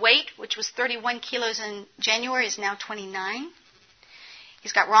note, his weight, which was 31 kilos in January, is now 29.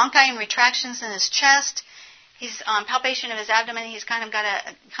 He's got rhonchi and retractions in his chest. He's on palpation of his abdomen. He's kind of got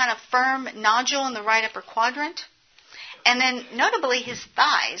a kind of firm nodule in the right upper quadrant. And then, notably, his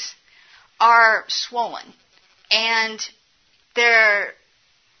thighs are swollen. And they're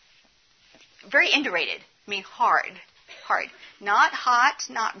very indurated. I mean, hard. Not hot,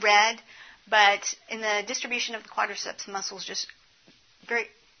 not red, but in the distribution of the quadriceps muscles, just very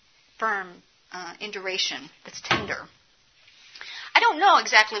firm induration. It's tender. I don't know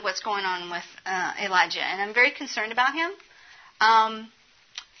exactly what's going on with Elijah, and I'm very concerned about him.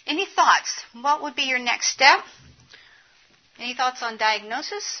 Any thoughts? What would be your next step? Any thoughts on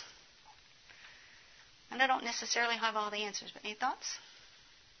diagnosis? And I don't necessarily have all the answers, but any thoughts?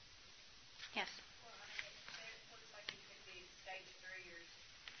 Yes. Well, it looks like he could be stage 3 or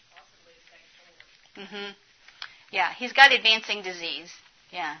possibly stage 4. Yeah, he's got advancing disease.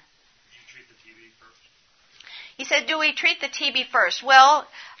 Yeah. Did you treat the TB first? He said, do we treat the TB first? Well,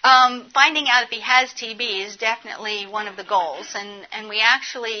 finding out if he has TB is definitely one of the goals. And we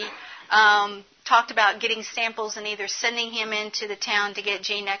actually talked about getting samples and either sending him into the town to get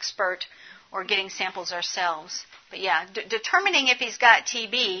gene expert or getting samples ourselves. But yeah, determining if he's got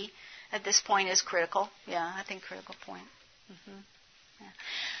TB at this point is critical. Yeah, I think critical point. Mm-hmm. Yeah.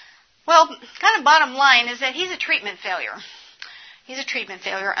 Well, kind of bottom line is that he's a treatment failure. He's a treatment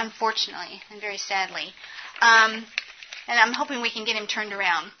failure, unfortunately, and very sadly. And I'm hoping we can get him turned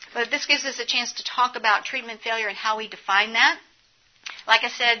around. But this gives us a chance to talk about treatment failure and how we define that. Like I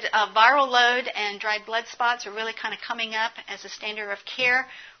said, viral load and dried blood spots are really kind of coming up as a standard of care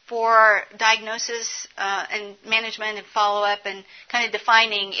for diagnosis and management and follow-up and kind of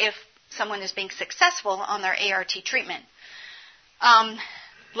defining if someone is being successful on their ART treatment.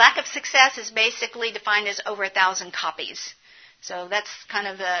 Lack of success is basically defined as over 1,000 copies. So that's kind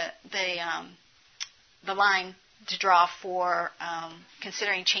of the line to draw for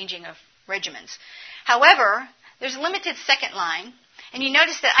considering changing of regimens. However, there's a limited second line, and you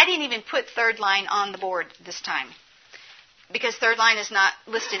notice that I didn't even put third line on the board this time because third line is not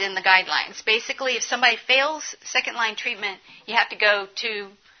listed in the guidelines. Basically, if somebody fails second line treatment, you have to go to,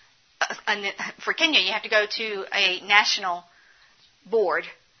 for Kenya, you have to go to a national board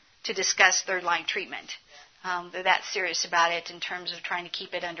to discuss third line treatment. They're that serious about it in terms of trying to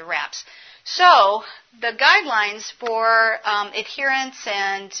keep it under wraps. So the guidelines for adherence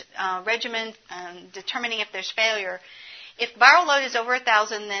and regimen, determining if there's failure, if viral load is over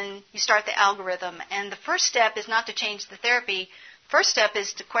 1,000, then you start the algorithm. And the first step is not to change the therapy. First step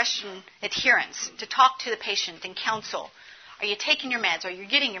is to question adherence, to talk to the patient and counsel. Are you taking your meds? Are you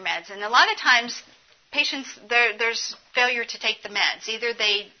getting your meds? And a lot of times patients, there's failure to take the meds. Either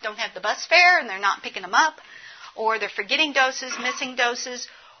they don't have the bus fare and they're not picking them up, or they're forgetting doses, missing doses,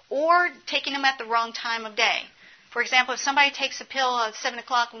 or taking them at the wrong time of day. For example, if somebody takes a pill at 7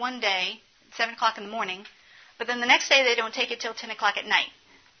 o'clock one day, 7 o'clock in the morning, but then the next day they don't take it till 10 o'clock at night.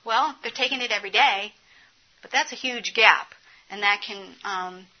 Well, they're taking it every day, but that's a huge gap, and that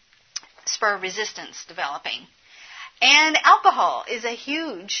can spur resistance developing. And alcohol is a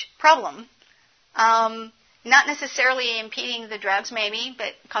huge problem. Not necessarily impeding the drugs, maybe,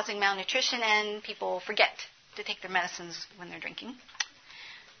 but causing malnutrition, and people forget to take their medicines when they're drinking.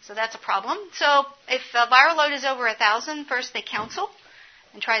 So that's a problem. So if viral load is over 1,000, first they counsel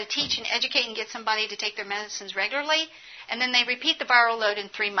and try to teach and educate and get somebody to take their medicines regularly, and then they repeat the viral load in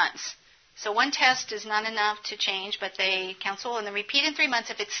 3 months. So one test is not enough to change, but they counsel and then repeat in 3 months.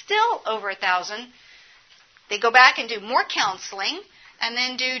 If it's still over 1,000, they go back and do more counseling, and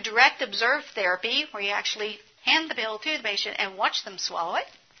then do direct observed therapy, where you actually hand the pill to the patient and watch them swallow it,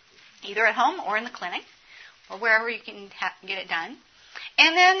 either at home or in the clinic, or wherever you can get it done.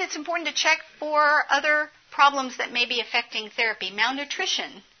 And then it's important to check for other problems that may be affecting therapy,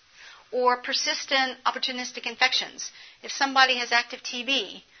 malnutrition, or persistent opportunistic infections. If somebody has active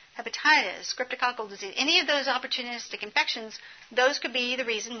TB, hepatitis, cryptococcal disease, any of those opportunistic infections, those could be the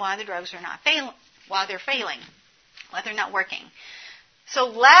reason why the drugs are not why they're failing, why they're not working. So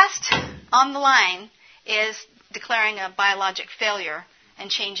last on the line is declaring a biologic failure and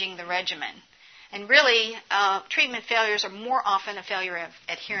changing the regimen. And really, treatment failures are more often a failure of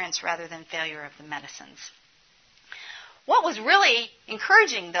adherence rather than failure of the medicines. What was really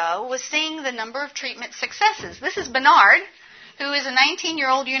encouraging, though, was seeing the number of treatment successes. This is Bernard, who is a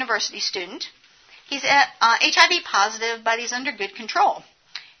 19-year-old university student. He's HIV positive, but he's under good control.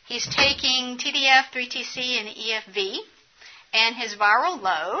 He's taking TDF, 3TC, and EFV. And his viral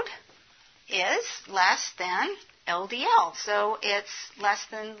load is less than LDL, so it's less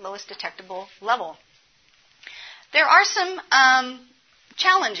than lowest detectable level. There are some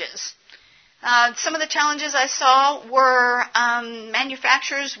challenges. Some of the challenges I saw were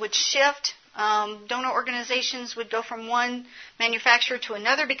manufacturers would shift. Donor organizations would go from one manufacturer to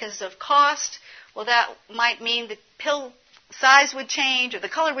another because of cost. Well, that might mean the pill size would change or the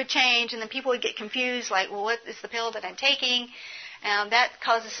color would change, and then people would get confused, like, well, what is the pill that I'm taking? That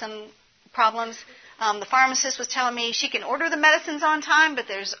causes some problems. The pharmacist was telling me she can order the medicines on time, but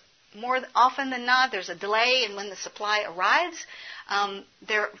there's more often than not, there's a delay in when the supply arrives.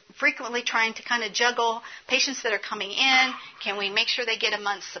 They're frequently trying to kind of juggle patients that are coming in. Can we make sure they get a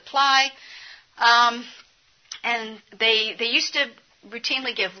month's supply? And they used to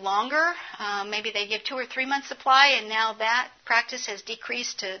routinely give longer. Maybe they give 2 or 3 months supply, and now that practice has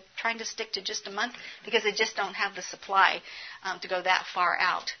decreased to trying to stick to just a month because they just don't have the supply to go that far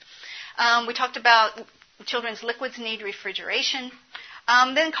out. We talked about children's liquids need refrigeration.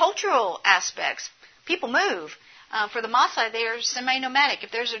 Then cultural aspects. People move. For the Maasai, they are semi-nomadic.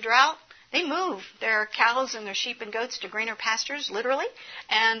 If there's a drought, they move their cows and their sheep and goats to greener pastures, literally,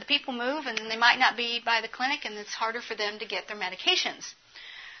 and the people move, and they might not be by the clinic, and it's harder for them to get their medications.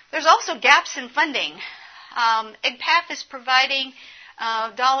 There's also gaps in funding. IGPAF is providing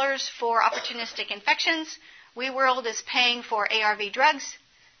dollars for opportunistic infections. WeWorld is paying for ARV drugs.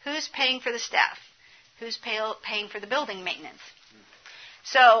 Who's paying for the staff? Who's paying for the building maintenance?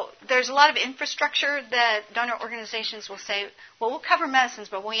 So there's a lot of infrastructure that donor organizations will say, well, we'll cover medicines,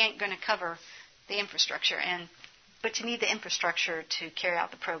 but we ain't going to cover the infrastructure. But you need the infrastructure to carry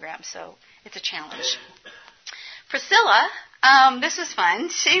out the program, so it's a challenge. Priscilla, this was fun.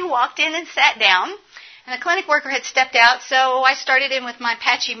 She walked in and sat down, and the clinic worker had stepped out, so I started in with my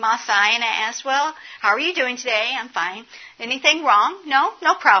patchy Maasai, and I asked, well, how are you doing today? I'm fine. Anything wrong?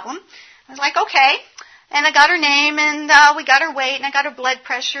 No problem. I was like, okay. And I got her name, and we got her weight, and I got her blood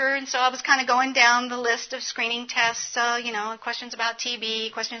pressure, and so I was kind of going down the list of screening tests, questions about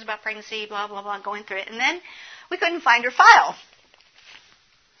TB, questions about pregnancy, blah, blah, blah, going through it. And then we couldn't find her file.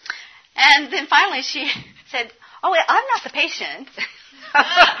 And then finally she said, oh, wait, I'm not the patient.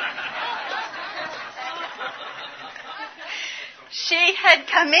 She had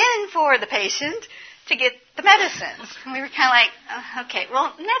come in for the patient to get the medicines. And we were kind of like, okay,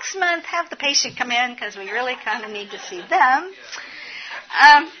 well, next month have the patient come in because we really kind of need to see them.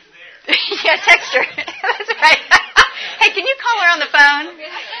 Yeah, text her. That's right. Hey, can you call her on the phone?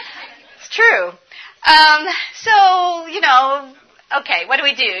 It's true. Okay, what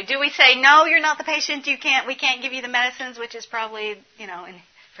do? Do we say, no, you're not the patient, we can't give you the medicines, which is probably,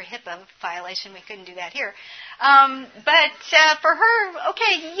 for HIPAA violation, we couldn't do that here. But for her,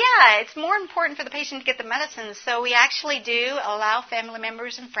 okay, yeah, it's more important for the patient to get the medicines. So we actually do allow family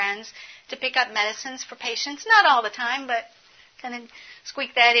members and friends to pick up medicines for patients. Not all the time, but kind of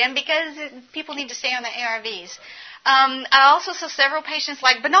squeak that in because people need to stay on the ARVs. I also saw several patients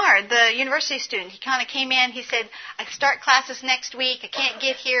like Bernard, the university student. He kind of came in. He said, I start classes next week. I can't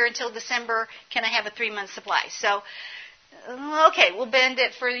get here until December. Can I have a 3-month supply? So, okay, we'll bend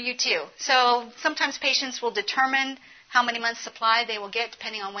it for you too. So sometimes patients will determine how many months supply they will get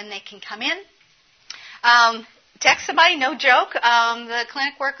depending on when they can come in. Text somebody, no joke. The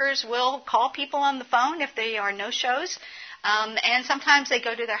clinic workers will call people on the phone if they are no-shows. And sometimes they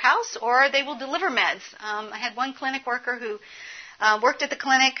go to their house or they will deliver meds. I had one clinic worker who worked at the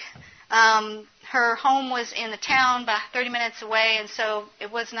clinic. Her home was in the town about 30 minutes away, and so it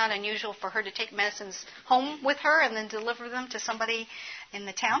was not unusual for her to take medicines home with her and then deliver them to somebody in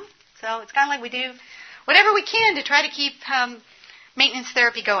the town. So it's kind of like we do whatever we can to try to keep maintenance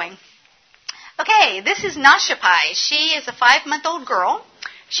therapy going. Okay, this is Nasha Pai. She is a 5-month-old girl.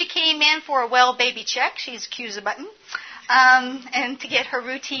 She came in for a well baby check. She's Q's a button. And to get her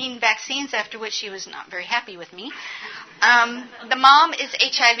routine vaccines, after which she was not very happy with me. The mom is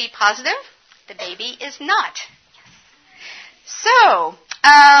HIV positive. The baby is not. So,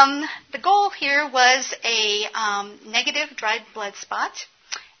 the goal here was a negative dried blood spot.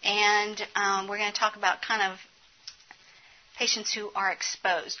 And we're going to talk about kind of patients who are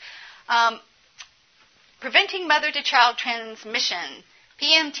exposed. Preventing mother-to-child transmission.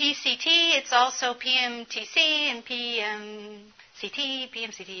 PMTCT, it's also PMTC and PMCT,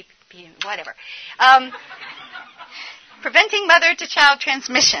 PMCT, whatever. Preventing mother-to-child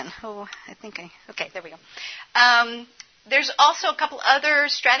transmission. Okay, there we go. There's also a couple other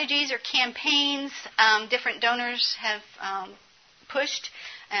strategies or campaigns different donors have pushed.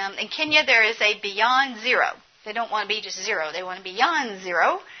 In Kenya, there is a Beyond Zero. They don't want to be just zero. They want to be beyond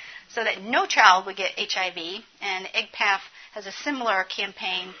zero so that no child would get HIV, and EGPAF has a similar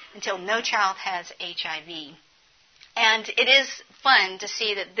campaign until no child has HIV. And it is fun to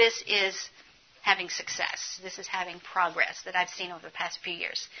see that this is having success. This is having progress that I've seen over the past few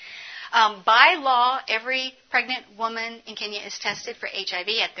years. By law, every pregnant woman in Kenya is tested for HIV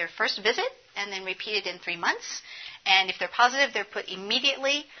at their first visit and then repeated in 3 months. And if they're positive, they're put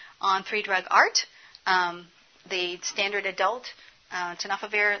immediately on 3-drug ART, the standard adult,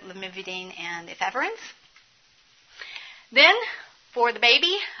 tenofovir, lamivudine, and efavirenz. Then, for the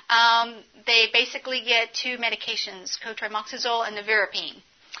baby, they basically get 2 medications, cotrimoxazole and nevirapine.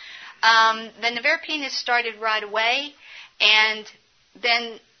 The nevirapine is started right away, and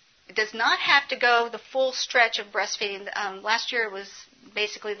then it does not have to go the full stretch of breastfeeding. Last year it was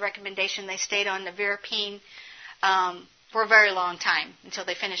basically the recommendation they stayed on nevirapine for a very long time until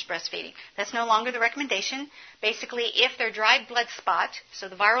they finished breastfeeding. That's no longer the recommendation. Basically, if their dried blood spot, so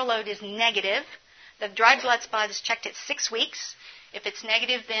the viral load is negative, the dried blood spot is checked at 6 weeks. If it's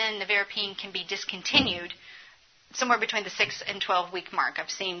negative, then nevirapine can be discontinued somewhere between the 6 and 12-week mark. I've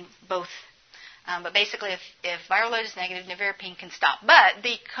seen both. But basically, if viral load is negative, nevirapine can stop. But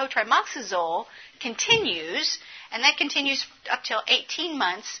the cotrimoxazole continues, and that continues up till 18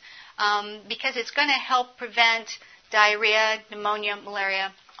 months because it's going to help prevent diarrhea, pneumonia,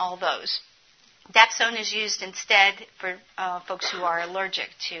 malaria, all those. Dapsone is used instead for folks who are allergic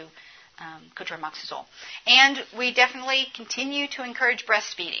to cotrimoxazole. And we definitely continue to encourage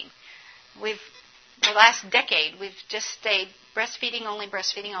breastfeeding. The last decade, we've just stayed breastfeeding only,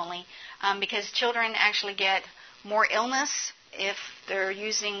 because children actually get more illness if they're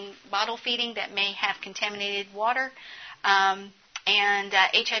using bottle feeding that may have contaminated water. And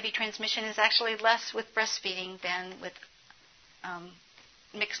HIV transmission is actually less with breastfeeding than with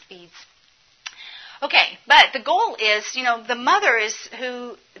mixed feeds. Okay, but the goal is, the mother is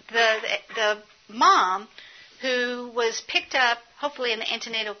the mom who was picked up, hopefully in the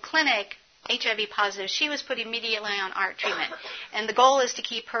antenatal clinic, HIV positive. She was put immediately on ART treatment. And the goal is to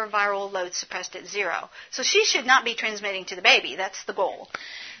keep her viral load suppressed at 0. So she should not be transmitting to the baby. That's the goal.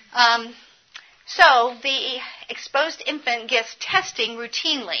 So the exposed infant gets testing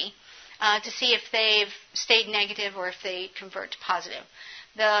routinely to see if they've stayed negative or if they convert to positive.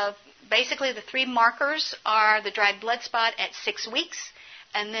 Basically, the 3 markers are the dried blood spot at 6 weeks,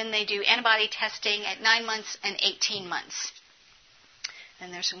 and then they do antibody testing at 9 months and 18 months.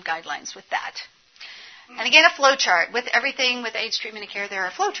 And there's some guidelines with that. And again, a flow chart. With everything with AIDS treatment and care, there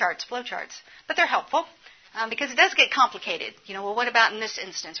are flow charts. But they're helpful because it does get complicated. Well, what about in this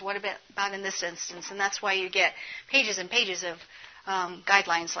instance? What about in this instance? And that's why you get pages and pages of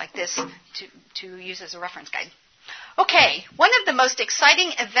guidelines like this to use as a reference guide. Okay, one of the most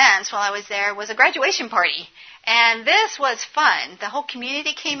exciting events while I was there was a graduation party. And this was fun. The whole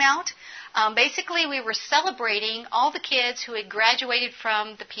community came out. Basically, we were celebrating all the kids who had graduated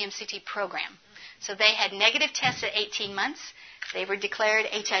from the PMCT program. So they had negative tests at 18 months. They were declared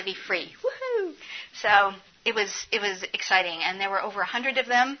HIV-free. Woohoo! So it was exciting, and there were over 100 of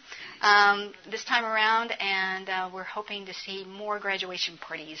them this time around, and we're hoping to see more graduation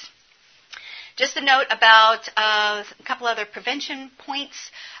parties. Just a note about a couple other prevention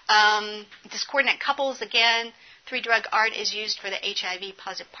points. Discordant couples, again, 3-drug ART is used for the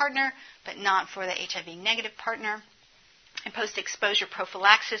HIV-positive partner, but not for the HIV-negative partner. And post-exposure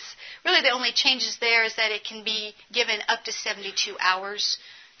prophylaxis, really the only changes there is that it can be given up to 72 hours,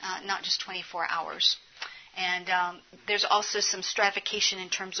 not just 24 hours. And there's also some stratification in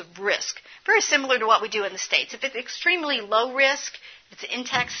terms of risk, very similar to what we do in the States. If it's extremely low risk, if it's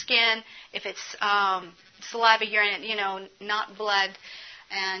intact skin, if it's saliva, urine, not blood,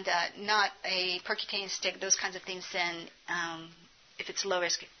 and not a percutaneous stick, those kinds of things, then if it's low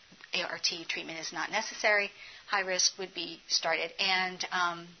risk, ART treatment is not necessary. High risk would be started. And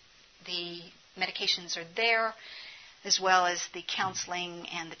the medications are there, as well as the counseling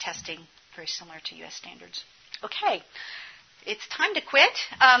and the testing, very similar to U.S. standards. Okay, it's time to quit.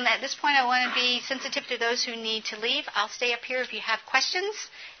 At this point, I want to be sensitive to those who need to leave. I'll stay up here if you have questions.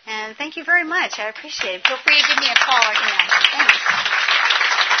 And thank you very much. I appreciate it. Feel free to give me a call or email. Thanks.